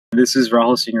This is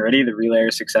Rahul Signoretti, the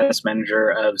Relayer Success Manager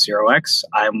of ZeroX.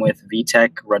 I'm with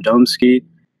Witek Radomski,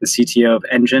 the CTO of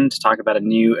Enjin, to talk about a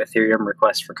new Ethereum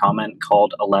request for comment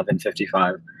called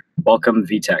 1155. Welcome,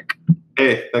 Witek.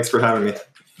 Hey, thanks for having me.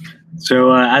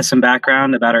 So as some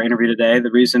background about our interview today,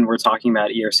 the reason we're talking about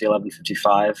ERC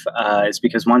 1155 is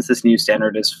because once this new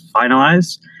standard is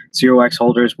finalized, ZeroX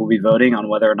holders will be voting on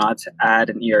whether or not to add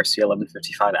an ERC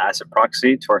 1155 asset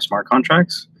proxy to our smart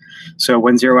contracts. So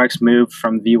when ZeroX moved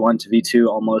from V1 to V2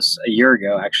 almost a year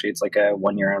ago, actually it's like a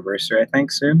 1-year anniversary, I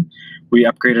think, soon, we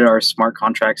upgraded our smart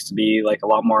contracts to be like a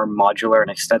lot more modular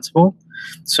and extensible.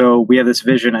 So we have this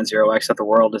vision at ZeroX that the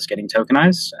world is getting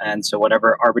tokenized. And so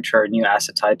whatever arbitrary new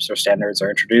asset types or standards are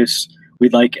introduced,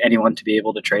 we'd like anyone to be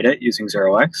able to trade it using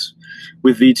ZeroX.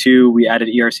 With V2, we added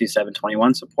ERC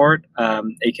 721 support,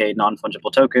 aka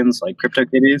non-fungible tokens like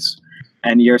CryptoKitties.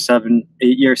 And ERC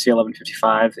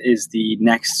 1155 is the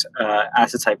next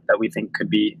asset type that we think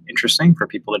could be interesting for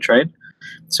people to trade.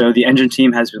 So the Enjin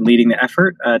team has been leading the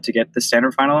effort to get the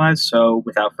standard finalized. So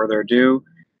without further ado,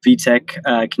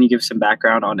 Witek, can you give some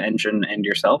background on Enjin and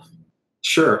yourself?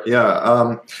 Sure,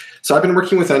 yeah. So I've been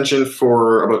working with Enjin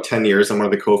for about 10 years. I'm one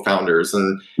of the co-founders,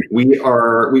 and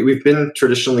we've been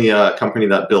traditionally a company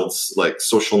that builds like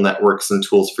social networks and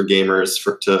tools for gamers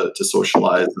to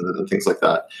socialize and things like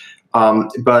that.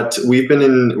 But we've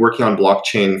been working on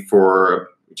blockchain for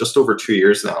just over 2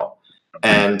 years now.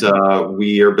 And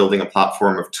we are building a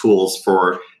platform of tools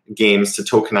for games to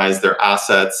tokenize their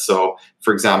assets. So,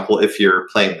 for example, if you're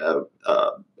playing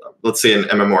let's say an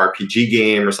MMORPG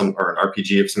game or an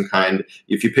RPG of some kind,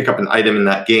 if you pick up an item in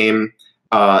that game,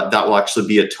 that will actually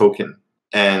be a token.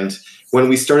 And when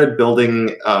we started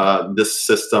building this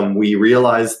system, we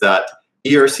realized that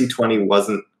ERC20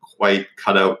 wasn't quite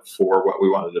cut out for what we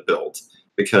wanted to build,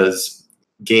 because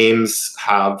games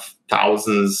have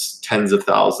thousands, tens of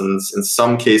thousands, in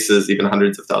some cases even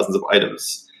hundreds of thousands of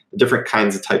items, different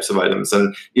kinds of types of items.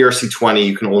 And ERC20,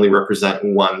 you can only represent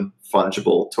one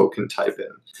fungible token type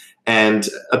in. And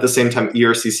at the same time,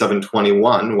 ERC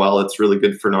 721, while it's really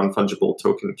good for non-fungible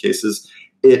token cases,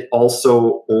 it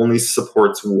also only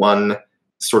supports one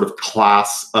sort of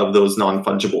class of those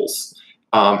non-fungibles.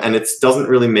 And it doesn't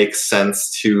really make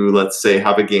sense to, let's say,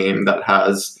 have a game that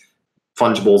has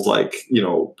fungibles like,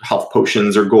 health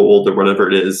potions or gold or whatever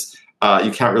it is. You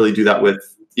can't really do that with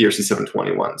ERC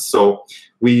 721. So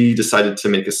we decided to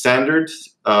make a standard,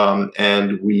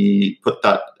 and we put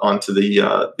that onto the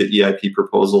EIP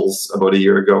proposals about a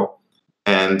year ago,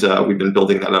 and we've been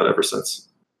building that out ever since.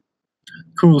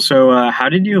 Cool. So how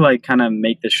did you kind of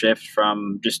make the shift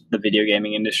from just the video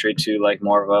gaming industry to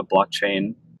more of a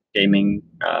blockchain gaming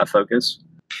focus?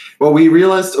 Well, we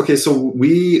realized, okay, so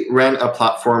we ran a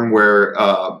platform where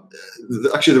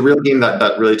actually the real game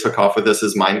that really took off with this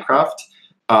is Minecraft.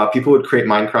 People would create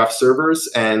Minecraft servers,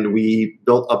 and we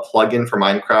built a plugin for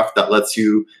Minecraft that lets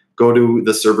you go to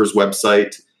the server's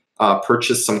website,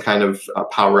 purchase some kind of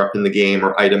power-up in the game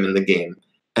or item in the game,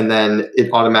 and then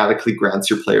it automatically grants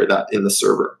your player that in the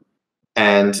server.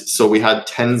 And so we had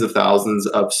tens of thousands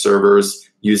of servers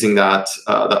using that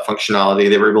functionality.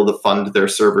 They were able to fund their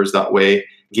servers that way.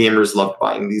 Gamers loved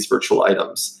buying these virtual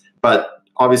items. But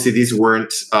obviously these were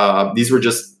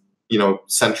just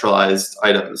centralized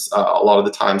items. A lot of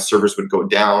the time servers would go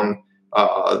down,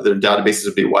 their databases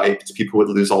would be wiped, people would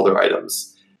lose all their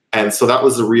items. And so that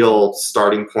was the real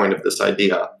starting point of this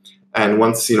idea. And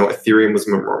once Ethereum was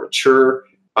more mature,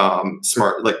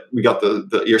 we got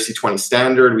the ERC20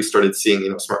 standard, we started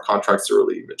seeing smart contracts are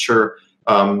really mature.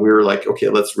 We were like, okay,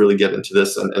 let's really get into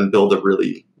this and build a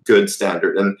really good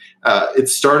standard. And it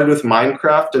started with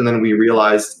Minecraft, and then we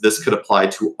realized this could apply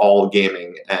to all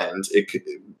gaming, and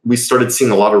we started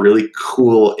seeing a lot of really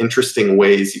cool, interesting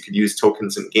ways you could use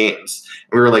tokens in games.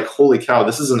 And we were like, holy cow,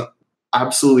 this is an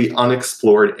absolutely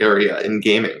unexplored area in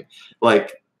gaming.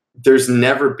 Like, there's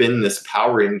never been this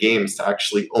power in games to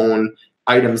actually own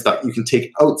items that you can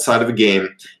take outside of a game.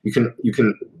 You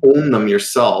can own them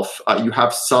yourself. You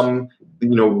have some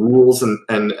rules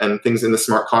and things in the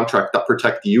smart contract that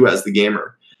protect you as the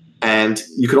gamer. And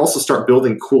you could also start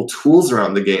building cool tools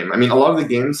around the game. I mean, a lot of the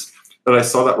games that I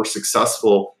saw that were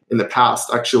successful in the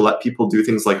past actually let people do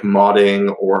things like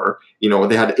modding, or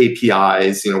they had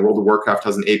APIs. World of Warcraft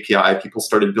has an API. People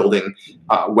started building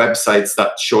websites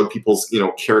that showed people's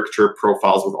character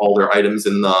profiles with all their items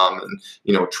in them,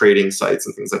 and trading sites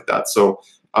and things like that. So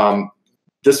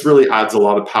this really adds a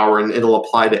lot of power, and it'll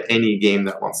apply to any game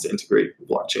that wants to integrate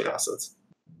blockchain assets.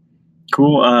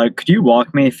 Cool. Could you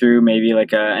walk me through maybe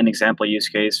an example use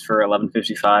case for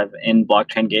 1155 in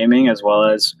blockchain gaming, as well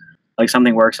as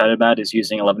something we're excited about is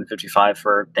using 1155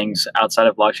 for things outside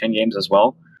of blockchain games as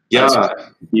well? Yeah.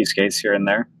 Use case here and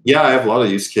there. Yeah, I have a lot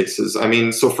of use cases. I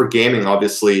mean, so for gaming,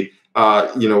 obviously,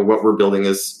 what we're building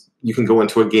is you can go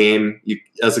into a game.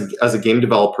 As a game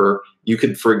developer, you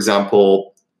could, for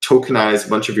example, tokenize a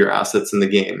bunch of your assets in the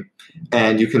game,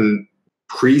 and you can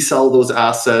pre-sell those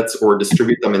assets or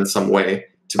distribute them in some way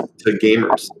to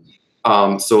gamers.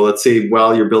 So let's say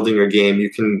while you're building your game,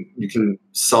 you can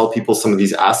sell people some of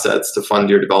these assets to fund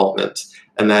your development,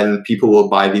 and then people will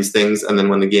buy these things, and then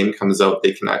when the game comes out,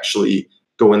 they can actually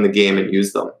go in the game and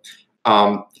use them.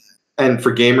 And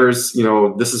for gamers,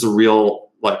 this is a real,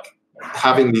 like,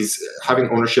 having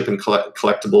ownership and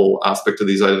collectible aspect of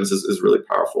these items is really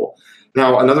powerful.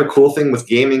 Now, another cool thing with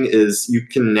gaming is you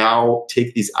can now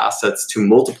take these assets to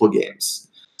multiple games.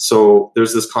 So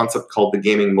there's this concept called the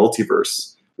gaming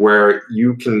multiverse, where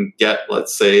you can get,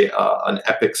 let's say, an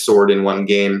epic sword in one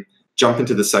game, jump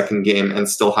into the second game, and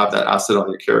still have that asset on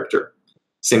your character.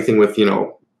 Same thing with,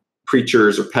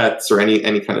 creatures or pets or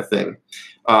any kind of thing.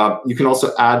 You can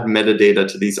also add metadata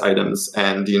to these items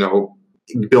and,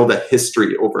 build a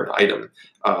history over an item.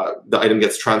 The item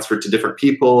gets transferred to different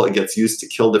people. It gets used to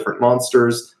kill different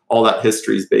monsters. All that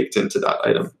history is baked into that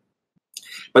item.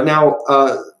 But now,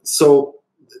 so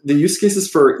the use cases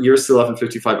for ERC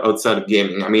 1155 outside of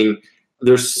gaming, I mean,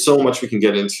 there's so much we can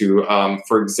get into.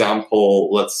 For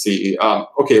example, let's see.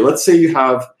 Let's say you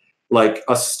have like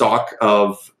a stock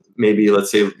of maybe,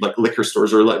 let's say, like liquor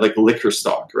stores or like liquor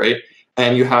stock, right?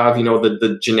 And you have,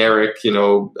 the generic,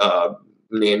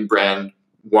 name brand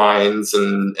wines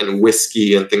and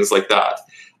whiskey and things like that.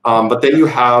 But then you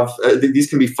have, these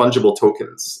can be fungible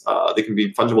tokens. They can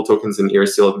be fungible tokens in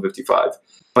ERC 1155.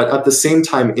 But at the same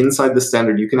time, inside the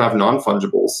standard, you can have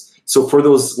non-fungibles. So for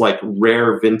those like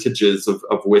rare vintages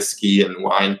of whiskey and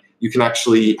wine, you can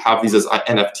actually have these as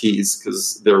NFTs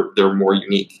because they're more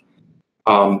unique.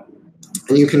 And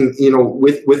you can,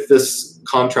 with this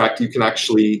contract, you can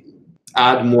actually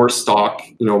add more stock,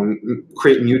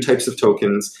 create new types of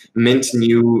tokens, mint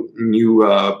new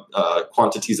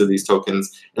quantities of these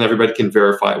tokens, and everybody can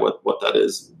verify what that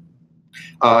is.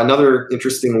 Another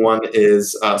interesting one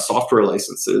is software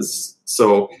licenses.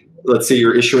 So let's say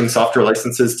you're issuing software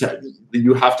licenses,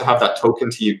 you have to have that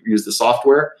token to use the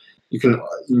software. You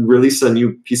release a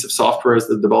new piece of software as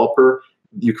the developer,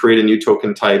 you create a new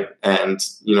token type and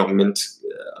mint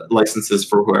licenses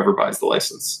for whoever buys the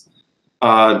license.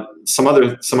 Some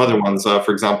other ones,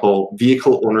 for example,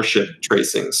 vehicle ownership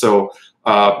tracing. So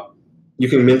you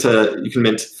can mint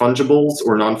fungibles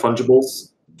or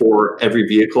non-fungibles for every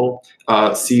vehicle.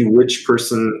 See which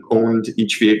person owned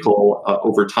each vehicle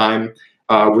over time.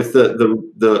 With the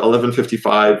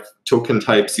 1155 token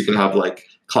types, you can have like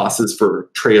classes for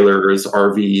trailers,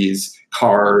 RVs,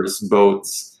 cars,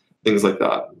 boats, things like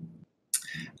that.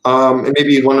 And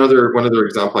maybe one other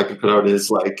example I could put out is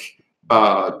like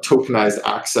tokenized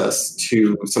access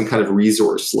to some kind of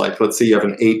resource. Like, let's say you have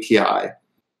an API,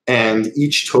 and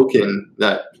each token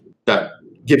that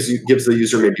gives the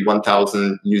user maybe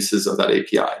 1,000 uses of that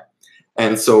API.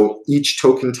 And so each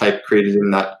token type created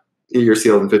in that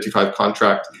ERC 1155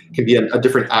 contract can be a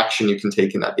different action you can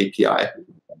take in that API.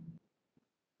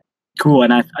 Cool,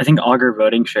 and I think Augur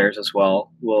voting shares as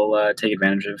well will take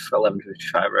advantage of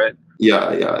 1155, right?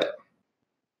 Yeah.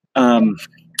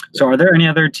 So are there any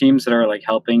other teams that are like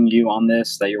helping you on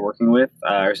this that you're working with,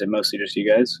 or is it mostly just you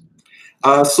guys?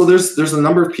 So there's a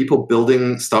number of people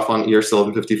building stuff on ERC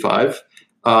 1155.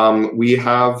 We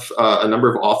have a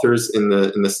number of authors in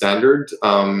the standard.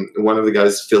 One of the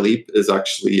guys, Philippe, is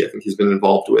actually, I think he's been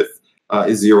involved with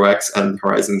Zero X and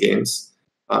Horizon Games.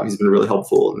 He's been really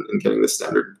helpful in getting this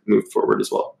standard moved forward as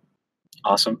well.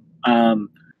 Awesome. And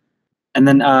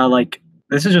then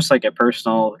this is just like a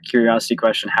personal curiosity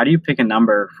question. How do you pick a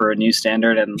number for a new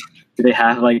standard, and do they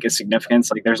have like a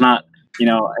significance? Like there's not,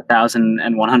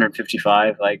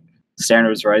 1,155 like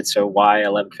standards, right? So why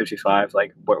 1155?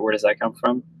 Like where does that come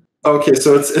from? Okay,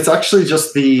 so it's actually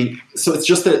just the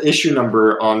issue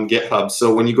number on GitHub.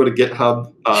 So when you go to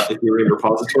GitHub Ethereum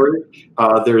repository,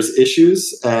 there's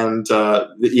issues and the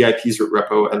EIP's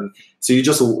repo, and so you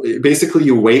just basically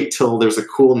you wait till there's a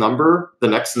cool number, the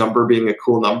next number being a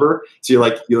cool number. So you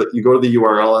go to the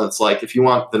URL and it's like, if you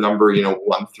want the number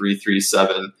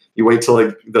 1337, you wait till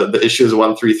like the issue is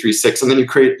 1336, and then you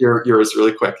create yours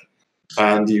really quick,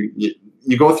 and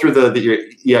you go through your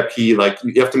EIP, like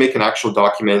you have to make an actual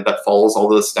document that follows all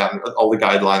the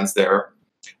guidelines there,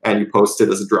 and you post it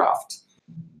as a draft.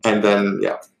 And then,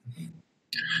 yeah.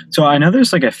 So I know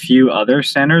there's like a few other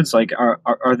standards. Like,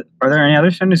 are there any other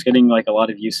standards getting like a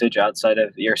lot of usage outside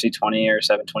of ERC20 or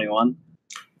 721?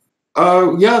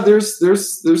 Yeah, there's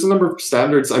a number of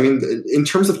standards. I mean, in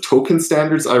terms of token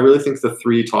standards, I really think the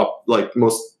three top, like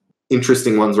most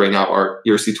interesting ones right now are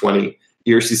ERC20,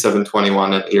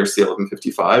 ERC721, and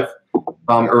ERC1155.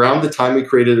 Around the time we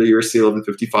created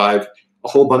ERC1155, a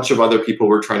whole bunch of other people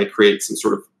were trying to create some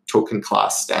sort of token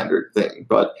class standard thing,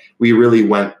 but we really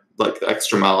went like the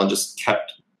extra mile and just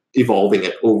kept evolving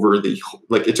it over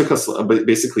it took us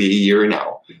basically a year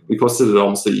now. We posted it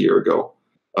almost a year ago.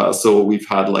 So we've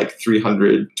had like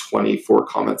 324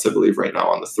 comments, I believe, right now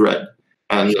on the thread.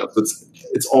 And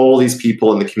it's all these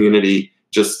people in the community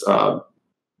just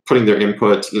putting their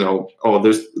input, oh,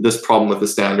 there's this problem with the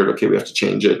standard. Okay, we have to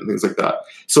change it and things like that.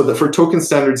 So for token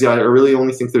standards, yeah, I really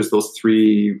only think there's those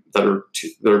three that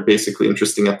are basically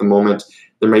interesting at the moment.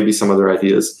 There may be some other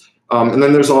ideas. And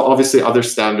then there's obviously other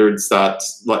standards that,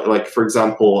 like for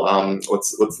example,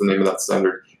 what's the name of that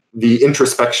standard? The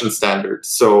introspection standard.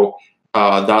 So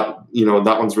that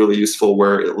one's really useful,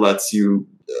 where it lets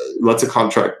a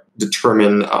contract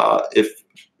determine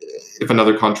if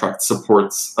another contract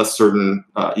supports a certain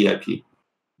EIP.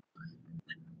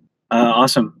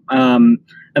 Awesome. And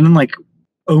then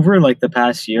over the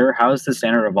past year, how has the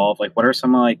standard evolved? What are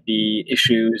some of the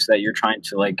issues that you're trying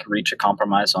to reach a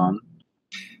compromise on?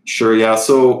 Sure. Yeah.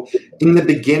 So in the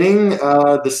beginning,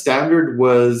 the standard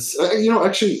was,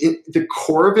 actually the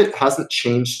core of it hasn't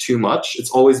changed too much. It's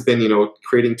always been,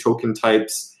 creating token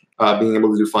types, being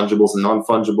able to do fungibles and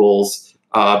non-fungibles,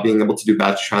 being able to do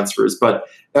batch transfers. But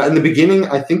in the beginning,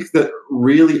 I think that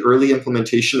really early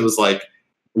implementation was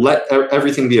let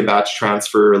everything be a batch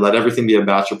transfer, let everything be a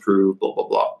batch approved, blah, blah,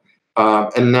 blah.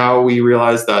 And now we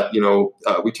realize that,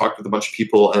 we talked with a bunch of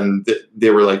people and they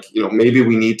were like, maybe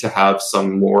we need to have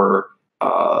some more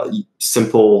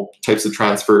simple types of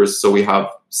transfers. So we have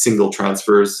single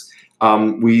transfers.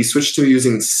 We switched to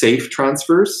using safe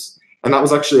transfers, and that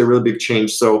was actually a really big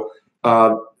change. So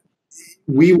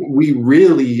we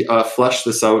really fleshed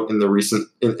this out in the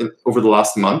over the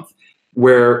last month,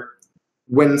 where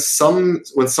when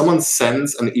someone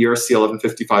sends an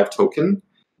ERC1155 token,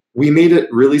 we made it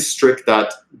really strict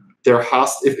that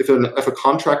if a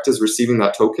contract is receiving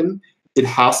that token, it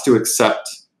has to accept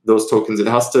those tokens. It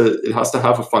has to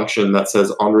have a function that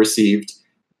says on received,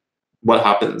 what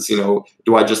happens? Do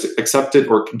I just accept it,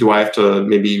 or do I have to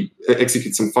maybe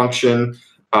execute some function?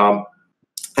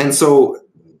 And so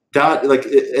that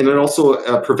and it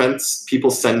also prevents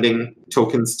people sending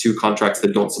tokens to contracts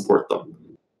that don't support them.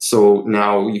 So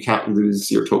now you can't lose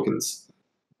your tokens.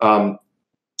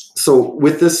 So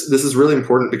with this is really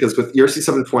important, because with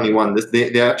ERC721,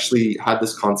 they actually had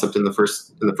this concept in the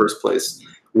first place,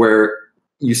 where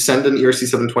you send an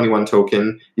ERC721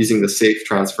 token using the safe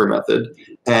transfer method,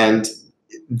 and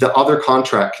the other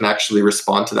contract can actually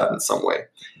respond to that in some way.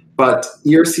 But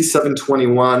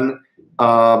ERC721,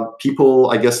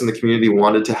 people, I guess, in the community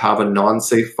wanted to have a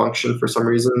non-safe function for some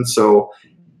reason. So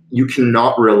you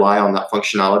cannot rely on that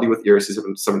functionality with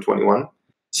ERC721.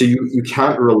 So you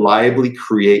can't reliably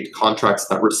create contracts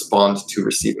that respond to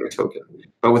receiving a token.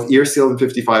 But with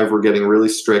ERC1155, we're getting really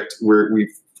strict.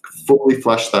 We've fully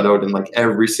fleshed that out in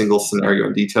every single scenario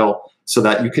in detail, so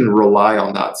that you can rely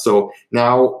on that. So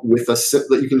now you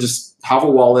can just have a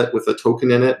wallet with a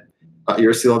token in it,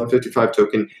 ERC1155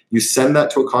 token. You send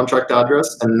that to a contract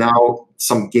address, and now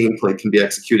some gameplay can be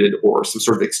executed, or some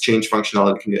sort of exchange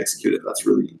functionality can be executed. That's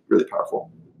really, really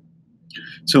powerful.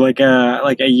 So a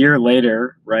year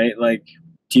later, right?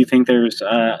 Do you think there's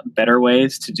better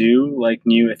ways to do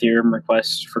new Ethereum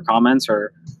requests for comments,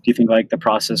 or do you think the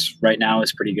process right now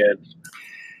is pretty good?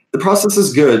 The process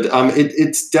is good.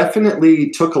 It's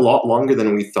definitely took a lot longer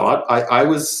than we thought. I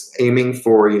was aiming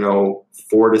for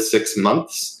 4 to 6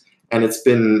 months, and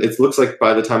it looks like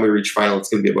by the time we reach final, it's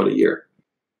going to be about a year.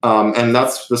 And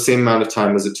that's the same amount of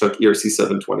time as it took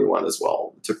ERC721 as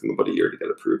well. It took them about a year to get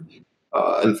approved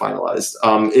and finalized.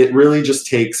 It really just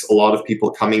takes a lot of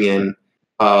people coming in,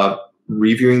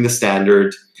 reviewing the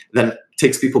standard, then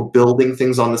takes people building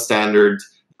things on the standard.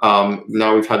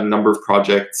 Now we've had a number of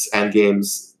projects and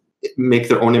games make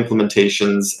their own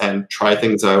implementations and try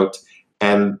things out,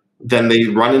 and then they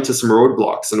run into some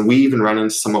roadblocks, and we even run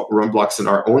into some roadblocks in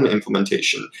our own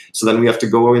implementation. So then we have to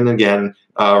go in again,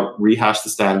 rehash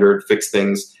the standard, fix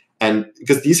things, and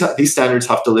because these standards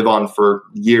have to live on for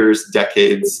years,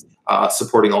 decades,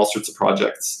 supporting all sorts of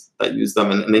projects that use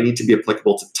them, and they need to be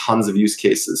applicable to tons of use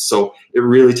cases. So it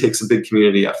really takes a big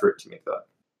community effort to make that.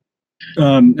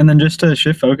 And then just to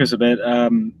shift focus a bit,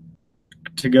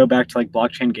 to go back to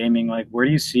blockchain gaming, where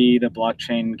do you see the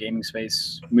blockchain gaming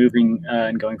space moving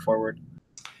and going forward?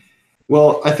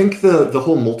 Well, I think the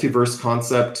whole multiverse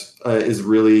concept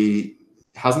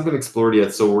hasn't been explored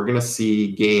yet. So we're going to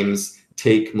see games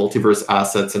take multiverse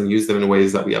assets and use them in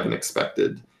ways that we haven't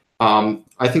expected.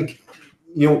 I think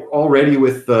already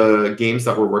with the games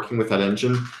that we're working with at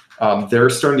Enjin, they're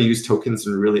starting to use tokens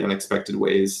in really unexpected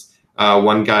ways.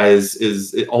 One guy is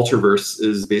Ultraverse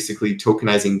is basically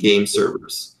tokenizing game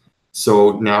servers.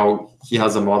 So now he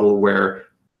has a model where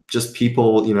just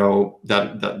people,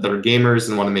 that are gamers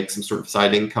and want to make some sort of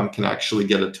side income can actually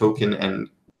get a token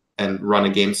and run a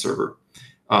game server,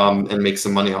 and make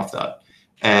some money off that.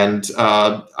 And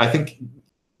I think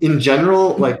in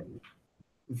general, like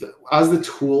as the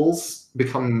tools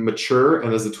become mature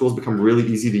and as the tools become really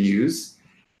easy to use,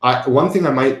 one thing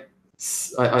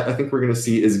I think we're going to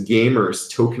see is gamers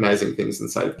tokenizing things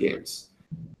inside of games.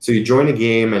 So you join a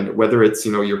game, and whether it's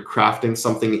you're crafting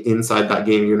something inside that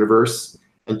game universe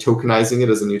and tokenizing it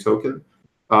as a new token,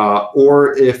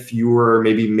 or if you were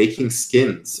maybe making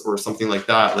skins or something like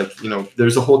that. Like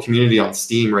there's a whole community on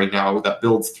Steam right now that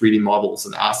builds 3D models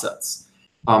and assets.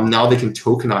 Now they can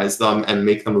tokenize them and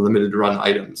make them limited run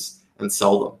items and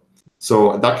sell them.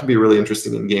 So that could be really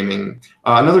interesting in gaming.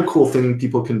 Another cool thing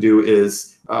people can do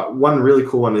is, one really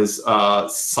cool one is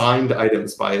signed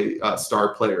items by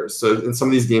star players. So in some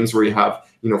of these games where you have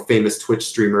famous Twitch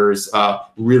streamers,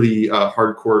 really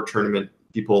hardcore tournament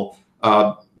people,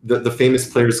 the famous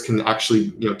players can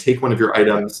actually take one of your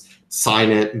items,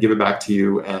 sign it, and give it back to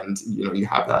you, and you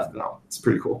have that now. It's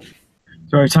pretty cool.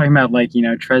 So are we talking about like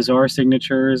Trezor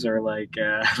signatures or like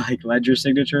ledger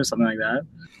signatures, something like that?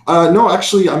 No,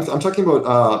 actually, I'm talking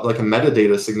about like a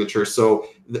metadata signature. So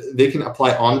they can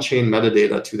apply on-chain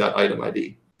metadata to that item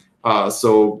ID.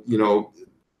 So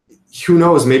who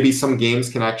knows? Maybe some games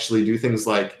can actually do things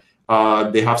like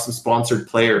they have some sponsored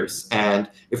players, and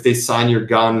if they sign your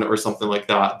gun or something like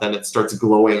that, then it starts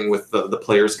glowing with the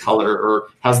player's color or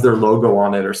has their logo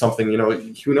on it or something.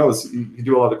 Who knows? You can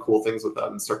do a lot of cool things with that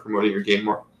and start promoting your game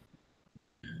more.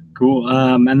 Cool.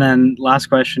 And then last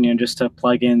question, just to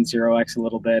plug in 0x a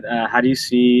little bit, how do you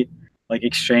see like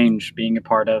exchange being a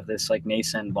part of this like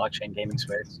nascent blockchain gaming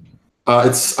space? I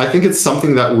think it's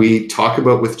something that we talk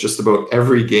about with just about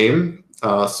every game.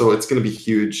 So it's going to be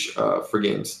huge for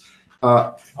games.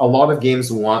 A lot of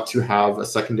games want to have a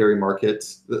secondary market,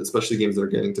 especially games that are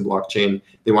getting to blockchain.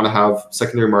 They want to have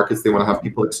secondary markets. They want to have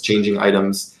people exchanging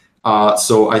items.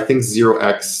 So I think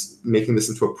 0x, making this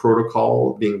into a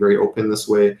protocol, being very open this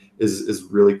way, is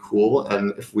really cool.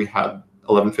 And if we had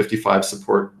 1155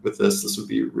 support with this would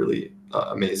be really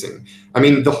amazing. I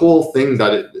mean, the whole thing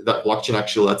that blockchain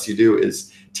actually lets you do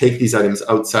is take these items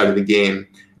outside of the game,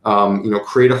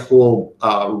 create a whole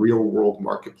real world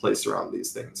marketplace around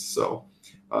these things. So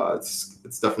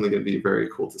it's definitely going to be very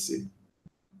cool to see.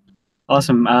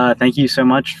 Awesome. Thank you so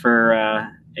much for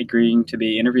agreeing to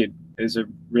be interviewed. It was a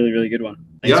really, really good one.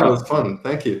 Thanks. Yeah, it was fun.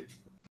 Thank you.